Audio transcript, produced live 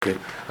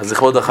אז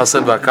לכבוד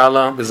החסד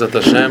והקהלה, בעזרת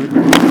השם,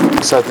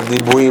 קצת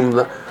דיבורים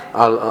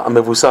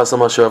המבוסס על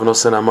מה שרב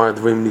נוסן אמר,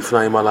 דברים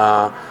נפלאים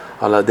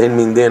על הדין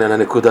מן דין, על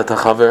נקודת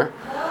החבר.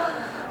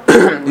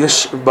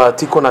 יש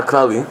בתיקון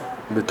הכללי,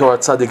 בתור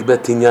הצדיק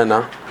בית עניינה,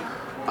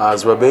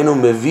 אז רבינו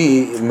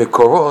מביא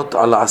מקורות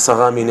על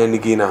 10 מיני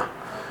נגינה.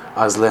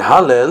 אז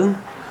להלל,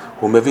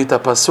 הוא מביא את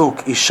הפסוק,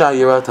 אישה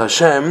יראת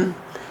השם,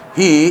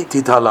 היא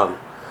תתהלל.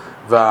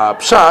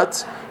 והפשט,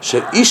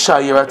 שאישה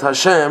יראת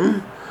השם,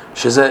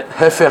 שזה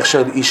הפך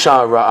של אישה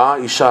רעה,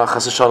 אישה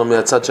חס ושלום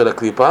מהצד של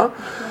הקליפה,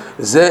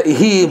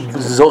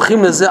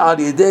 זוכים לזה על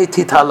ידי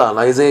תתהלל,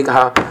 על ידי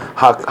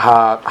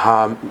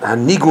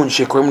הניגון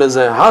שקוראים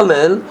לזה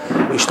הלל,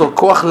 יש לו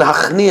כוח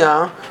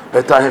להכניע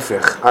את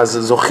ההפך. אז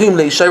זוכים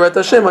לאישה יראת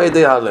השם על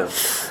ידי הלל.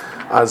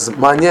 אז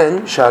מעניין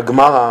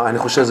שהגמרא, אני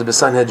חושב שזה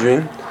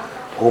בסנהדרין,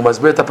 הוא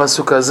מסביר את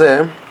הפסוק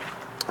הזה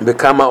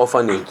בכמה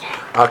אופנים.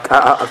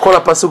 כל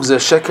הפסוק זה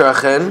שקר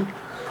החן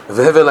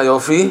והבל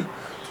היופי,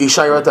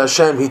 אישה יראת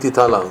השם היא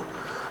תתהלל.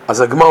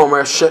 אז הגמרא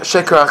אומר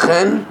שקר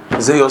החן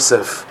זה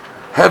יוסף,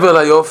 הבל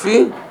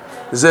היופי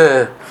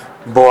זה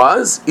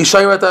בועז,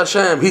 אישה יראת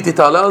השם היא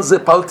תתהלל זה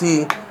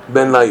פלטי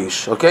בן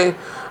לאיש, אוקיי?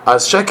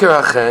 אז שקר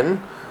החן,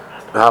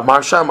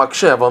 המרשם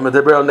מקשה אבל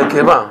מדבר על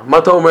נקבה. מה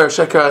אתה אומר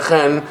שקר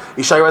החן,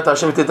 אישה יראת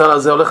השם היא תתהלל,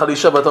 זה הולך על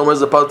אישה ואתה אומר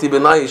זה פלטי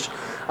בן לאיש?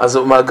 אז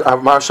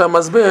המרשם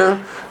מסביר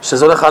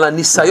שזה הולך על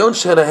הניסיון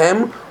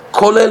שלהם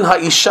כולל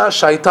האישה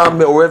שהייתה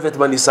מעורבת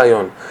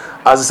בניסיון.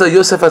 אז זה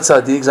יוסף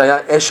הצדיק, זה היה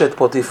אשת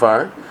פוטיפר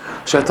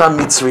שהייתה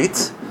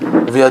מצרית,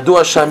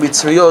 וידוע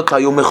שהמצריות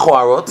היו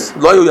מכוערות,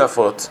 לא היו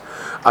יפות,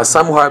 אז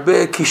שמו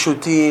הרבה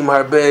קישוטים,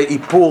 הרבה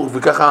איפור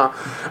וככה.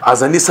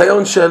 אז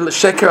הניסיון של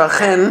שקר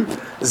החן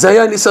זה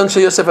היה הניסיון של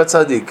יוסף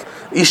הצדיק,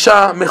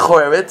 אישה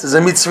מכוערת,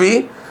 זה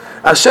מצרי.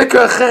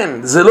 השקר החן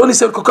זה לא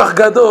ניסיון כל כך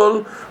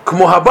גדול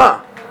כמו הבא.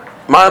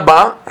 מה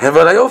הבא?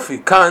 הבל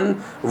היופי. כאן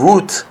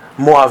רות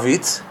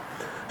מואבית,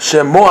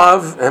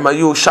 שמואב, הם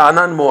היו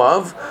שאנן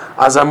מואב,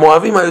 אז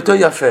המואבים היו יותר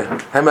יפה,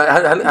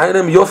 היה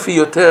להם יופי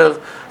יותר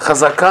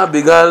חזקה,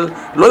 בגלל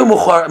לא היו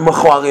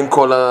מכוערים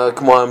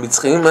כמו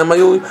המצרים, הם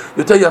היו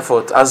יותר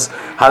יפות.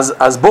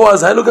 אז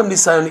בועז היה לו גם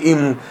ניסיון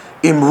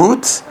עם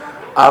רות,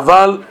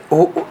 אבל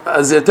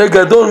זה יותר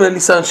גדול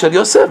מהניסיון של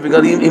יוסף,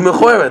 בגלל היא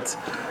מכוערת.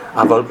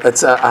 אבל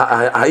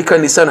העיקר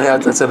ניסיון היה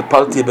אצל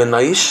פלטי בן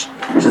לאיש,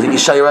 שזה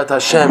אישה יראת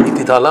השם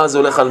היא תתהלל, זה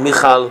הולך על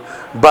מיכל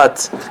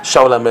בת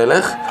שאול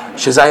המלך,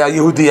 שזה היה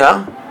יהודיה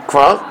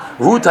כבר,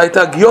 רות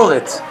הייתה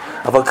גיורת,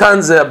 אבל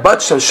כאן זה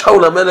הבת של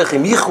שאול המלך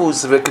עם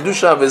ייחוס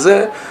וקדושה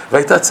וזה,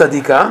 והייתה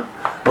צדיקה.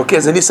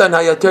 אוקיי, זה ניסיון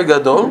היה יותר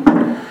גדול,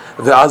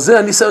 ועל זה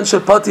הניסיון של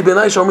פלטי בן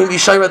לאיש אומרים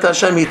אישה יראת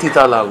השם היא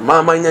תתהלל.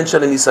 מה העניין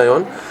של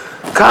הניסיון?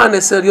 כאן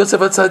אצל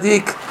יוסף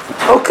הצדיק,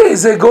 אוקיי,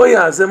 זה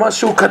גויה, זה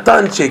משהו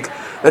קטנצ'יק.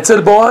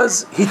 אצל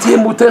בועז היא תהיה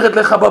מותרת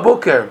לך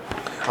בבוקר,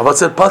 אבל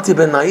אצל פלטי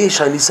בן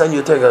לאיש הניסיון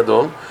יותר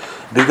גדול,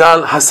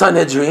 בגלל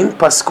הסנהדרין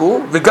פסקו,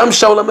 וגם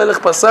שאול המלך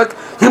פסק,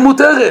 היא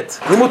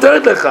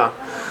מותרת לך.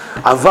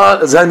 אבל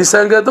זה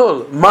הניסיון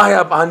גדול. מה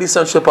היה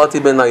הניסיון של פלטי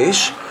בן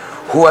לאיש?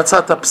 הוא רצה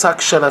את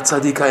הפסק של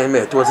הצדיק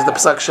האמת, הוא רצה את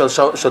הפסק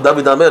של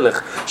דוד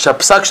המלך,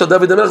 שהפסק של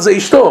דוד המלך זה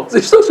אשתו, זה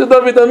אשתו של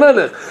דוד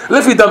המלך.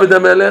 לפי דוד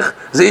המלך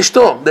זה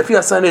אשתו, לפי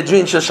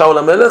הסנהדרין של שאול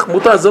המלך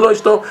מותר, זה לא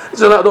אשתו,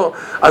 זה לא.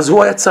 אז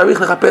הוא היה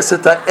צריך לחפש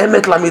את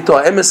האמת לאמיתו,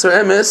 האמס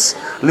רמס,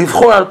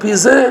 לבחור על פי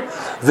זה,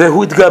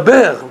 והוא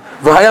התגבר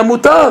והיה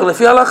מותר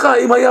לפי ההלכה.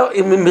 אם היה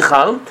עם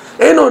מיכל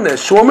אין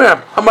עונש. הוא אומר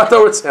מה אתה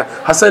רוצה?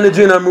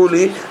 הסנהדרין אמרו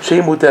לי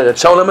שהיא מותרת,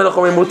 שאול המלך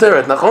אומר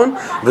מותרת, נכון?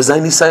 וזה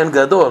ניסיון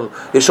גדול.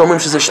 יש אומרים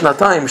שזה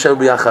 2 שהיו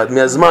ביחד,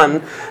 מהזמן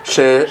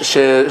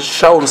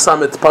ששאול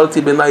שם את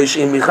פלטי בן לאיש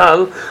עם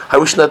מיכל,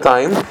 היו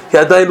 2,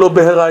 היא עדיין לא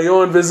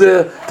בהיריון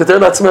וזה. תתאר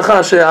לעצמך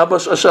שאבא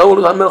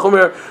שאול המלך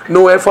אומר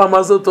נו איפה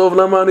המזל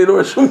טוב, למה אני לא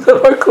רואה שום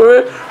דבר קורה.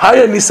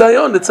 היה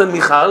ניסיון אצל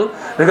מיכל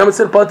וגם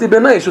אצל פלטי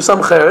בן לאיש, הוא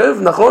שם חרב,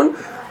 נכון?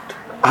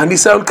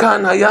 הניסיון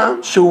כאן היה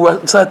שהוא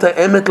רצה את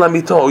האמת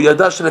לאמיתו, הוא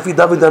ידע שלפי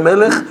דוד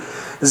המלך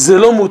זה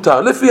לא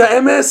מותר, לפי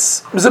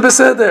האמס זה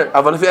בסדר,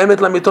 אבל לפי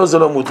האמת לאמיתו זה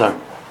לא מותר.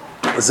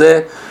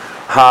 זה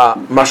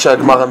מה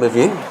שהגמרא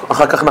מביא,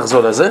 אחר כך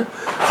נחזור לזה.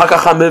 אחר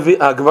כך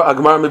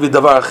הגמרא מביא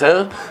דבר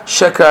אחר,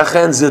 שקר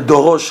החן זה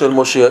דורו של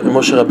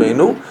משה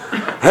רבינו,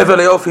 הבל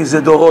היופי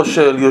זה דורו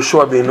של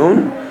יהושע בן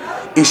נון,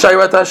 אישה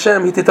יראת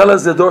השם היא תתהלל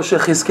זה דור של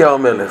חזקיהו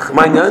המלך.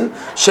 מה העניין?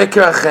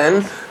 שקר החן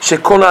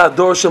שכל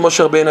הדור של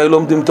משה רבינו היו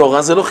לומדים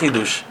תורה, זה לא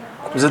חידוש,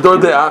 זה דור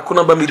דעה,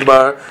 כולם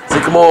במדבר, זה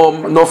כמו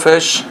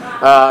נופש,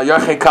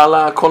 ירחי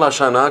קלה כל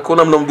השנה,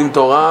 כולם לומדים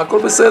תורה, הכל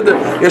בסדר,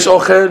 יש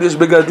אוכל, יש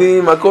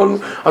בגדים,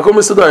 הכל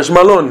מסודר, יש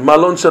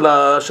מלון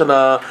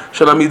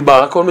של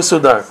המדבר, הכל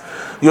מסודר.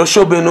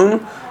 יהושע בן נון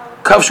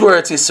כבשו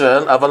ארץ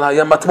ישראל, אבל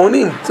היה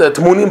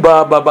טמונים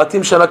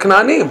בבתים של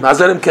הכנענים,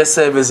 אז היה להם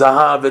כסף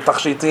וזהב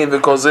ותכשיטים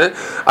וכל זה,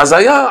 אז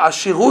היה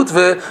עשירות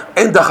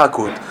ואין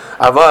דחקות.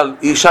 אבל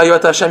אישה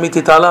יראת השם היא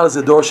תתהלל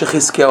זה דור של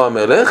חזקיהו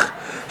המלך,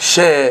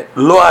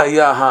 שלא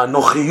היה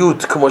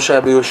הנוחיות כמו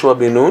שהיה ביהושע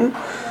בן נון,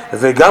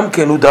 וגם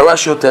כן הוא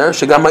דרש יותר,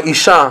 שגם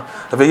האישה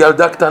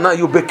וילדה קטנה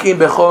יהיו בקיאים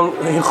בכל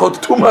הלכות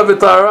טומאה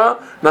וטהרה,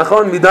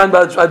 נכון? מדן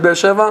עד באר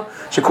שבע,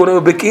 שכולם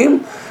יהיו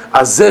בקיאים.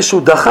 אז זה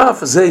שהוא דחף,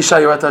 זה אישה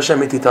יראת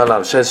השם היא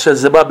תתהלל,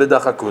 שזה בא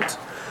בדחקות.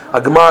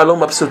 הגמרא לא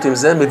מבסוט עם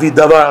זה, מביא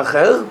דבר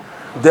אחר,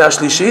 דעה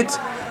שלישית,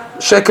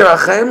 שקר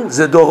החם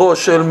זה דורו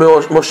של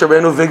משה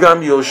רבנו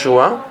וגם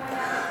יהושע,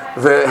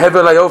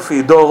 והבל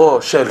היופי דורו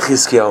של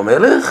חזקיהו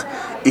המלך,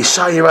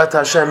 אישה יראת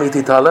השם היא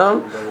תתהלל,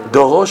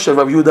 דורו של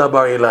רב יהודה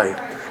בר אילאי,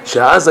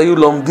 שאז היו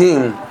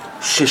לומדים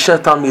 6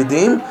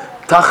 תלמידים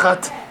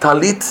תחת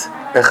טלית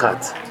אחד,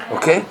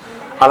 אוקיי?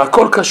 על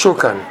הכל קשור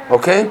כאן,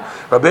 אוקיי?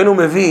 רבנו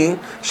מביא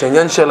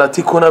שהעניין של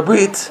התיקון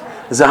הברית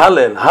זה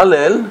הלל,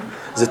 הלל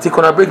זה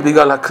תיקון הברית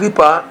בגלל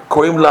הקליפה,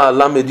 קוראים לה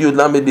למד יוד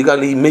למד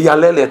בגלל היא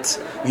מייללת,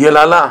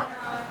 יללה,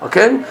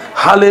 אוקיי?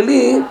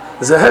 הללי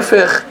זה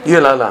הפך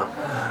יללה,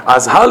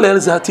 אז הלל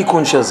זה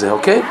התיקון של זה,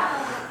 אוקיי?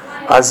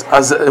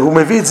 אז הוא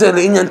מביא את זה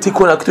לעניין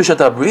תיקון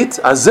הקדושת הברית,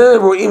 אז זה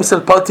רואים אצל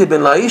פלטי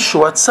בן לאיש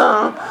שהוא רצה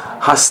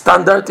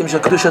הסטנדרטים של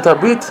קדושת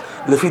הברית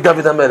לפי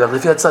דוד המלך,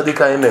 לפי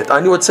הצדיק האמת.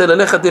 אני רוצה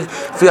ללכת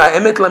לפי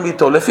האמת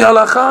למיתו, לפי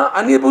ההלכה,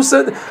 אני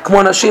בסדר.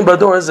 כמו אנשים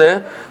בדור הזה,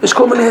 יש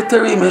כל מיני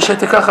היתרים, יש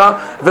היתר ככה,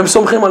 והם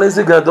סומכים על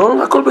איזה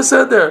גדול, הכל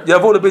בסדר.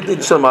 יבואו לבית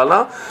דין של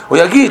מעלה, הוא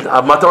יגיד,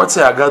 מה אתה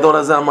רוצה, הגדול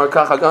הזה אמר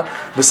ככה,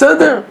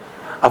 בסדר.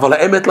 אבל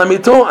האמת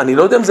למיתו, אני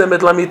לא יודע אם זה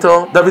אמת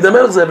למיתו, דוד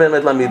המלך זה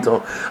באמת למיתו.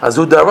 אז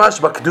הוא דרש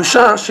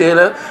בקדושה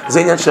שזה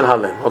עניין של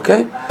הלל,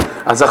 אוקיי?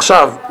 אז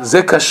עכשיו,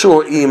 זה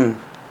קשור עם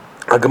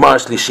הגמר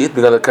השלישית,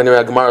 בגלל כנראה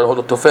הגמר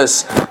לא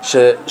תופס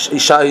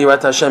שאישה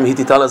יראת השם היא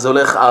תתהלל, זה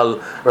הולך על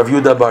רב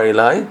יהודה בר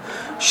אילאי,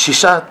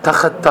 6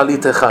 תחת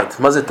טלית אחד.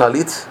 מה זה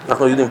טלית?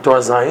 אנחנו יודעים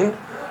תואר זין,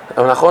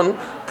 נכון?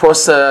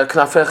 פרוס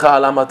כנפיך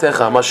על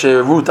אמתיך, מה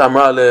שרות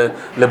אמרה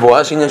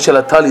לבועז, עניין של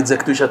הטלית זה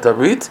קדושת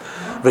הברית,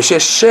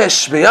 ושיש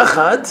 6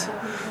 ביחד,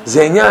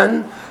 זה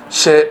עניין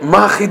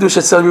שמה החידוש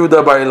אצל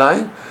יהודה בר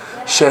אילאי?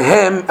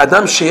 שהם,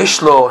 אדם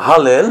שיש לו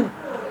הלל,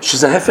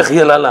 שזה הפך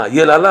יללה,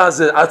 יללה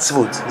זה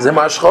עצבות, זה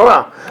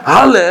מהשחורה,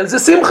 הלל זה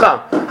שמחה,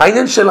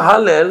 העניין של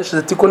הלל,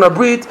 שזה תיקון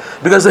הברית,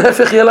 בגלל זה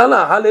הפך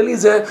יללה, הללי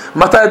זה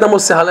מתי אדם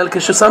עושה הלל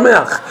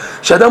כששמח,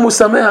 כשאדם הוא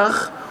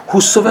שמח,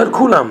 הוא סובל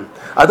כולם,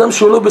 אדם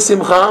שהוא לא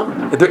בשמחה,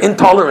 they're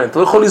intolerant,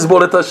 לא יכול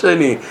לסבול את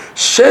השני,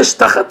 6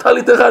 תחת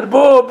טלית אחד,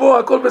 בוא,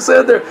 הכל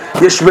בסדר,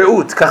 יש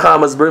רעות, ככה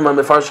המסבירים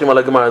המפרשים על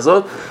הגמרא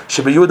הזאת,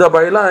 שביהודה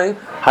בר אילאי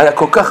היה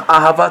כל כך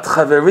אהבת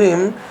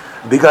חברים,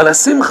 בגלל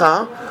השמחה,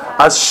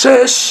 אז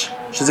 6,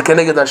 שזה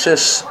כנגד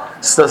 6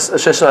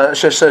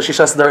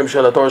 סדרים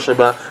של התורה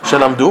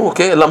שלמדו,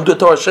 אוקיי? למדו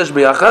תורה 6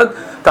 ביחד,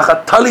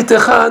 תחת טלית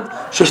אחד,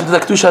 שיש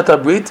את קדושת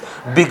הברית,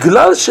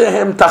 בגלל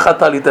שהם תחת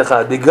טלית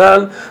אחד,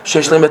 בגלל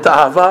שיש להם את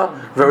האהבה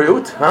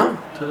והרעות,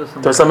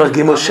 תורה סמך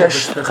גימל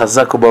 6,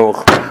 חזק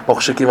וברוך,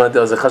 ברוך שכיוונתי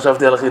על זה,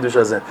 חשבתי על החידוש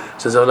הזה,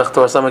 שזה הולך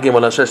תורה סמך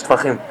גימל על 6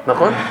 טפחים,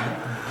 נכון?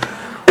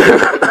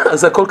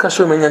 אז הכל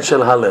קשור עם העניין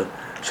של הלל,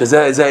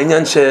 שזה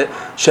העניין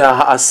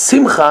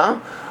שהשמחה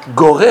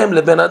גורם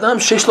לבן אדם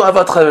שיש לו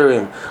אהבת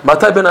חברים.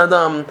 מתי בן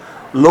אדם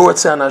לא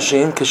רוצה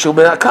אנשים? כשהוא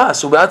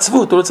בכעס, הוא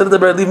בעצבות, הוא רוצה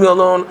לדבר ליב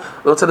מילון,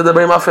 לא רוצה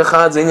לדבר עם אף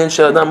אחד, זה עניין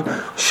של אדם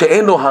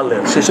שאין לו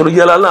הלל, שיש לו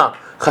יללה,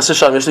 חס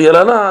ושלום, יש לו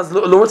יללה, אז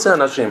לא רוצה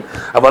אנשים.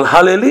 אבל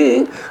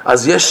הללי,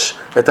 אז יש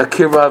את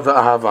הקרבה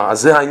והאהבה.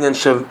 אז זה העניין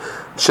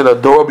של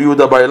הדור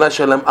ביהודה בר אילאי,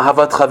 שלהם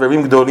אהבת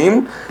חברים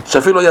גדולים,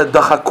 שאפילו היה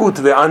דחקות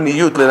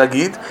ועניות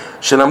לנגיד,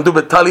 שלמדו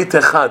בטלית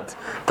אחד.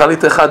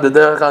 טלית אחד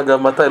בדרך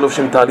אגב, מתי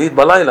לובשים טלית?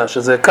 בלילה,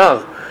 שזה קר.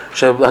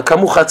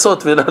 שקמו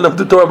חצות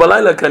ולמדו תורה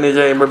בלילה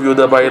כנראה עם רב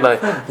יהודה בר אילאי.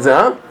 זה,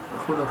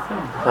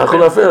 הלכו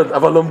לפרד,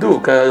 אבל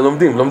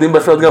לומדים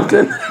בפרד גם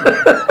כן.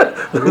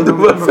 למדו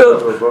בפרד.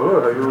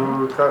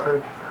 היו ככה,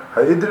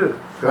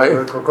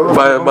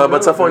 העדרה.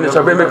 בצפון יש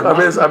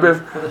הרבה.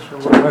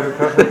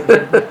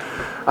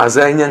 אז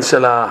זה העניין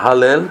של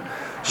ההלל,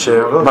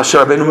 מה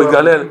שרבנו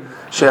מגלל,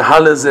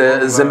 שהלל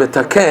זה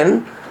מתקן,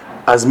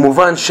 אז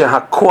מובן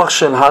שהכוח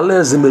של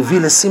הלל זה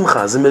מביא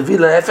לשמחה, זה מביא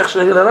להפך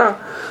של יללה.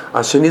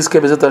 אז שנזכה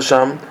בזאת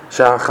השם,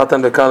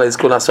 שהחתן וכלה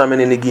יזכו לעשה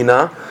ממני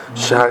נגינה,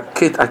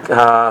 שהקט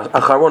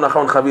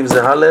האחרון חביב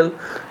זה הלל,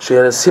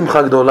 שיהיה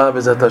שמחה גדולה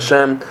בזאת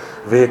השם,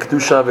 ויהיה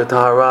קדושה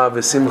וטהרה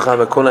ושמחה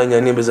וכל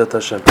העניינים בזאת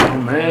השם.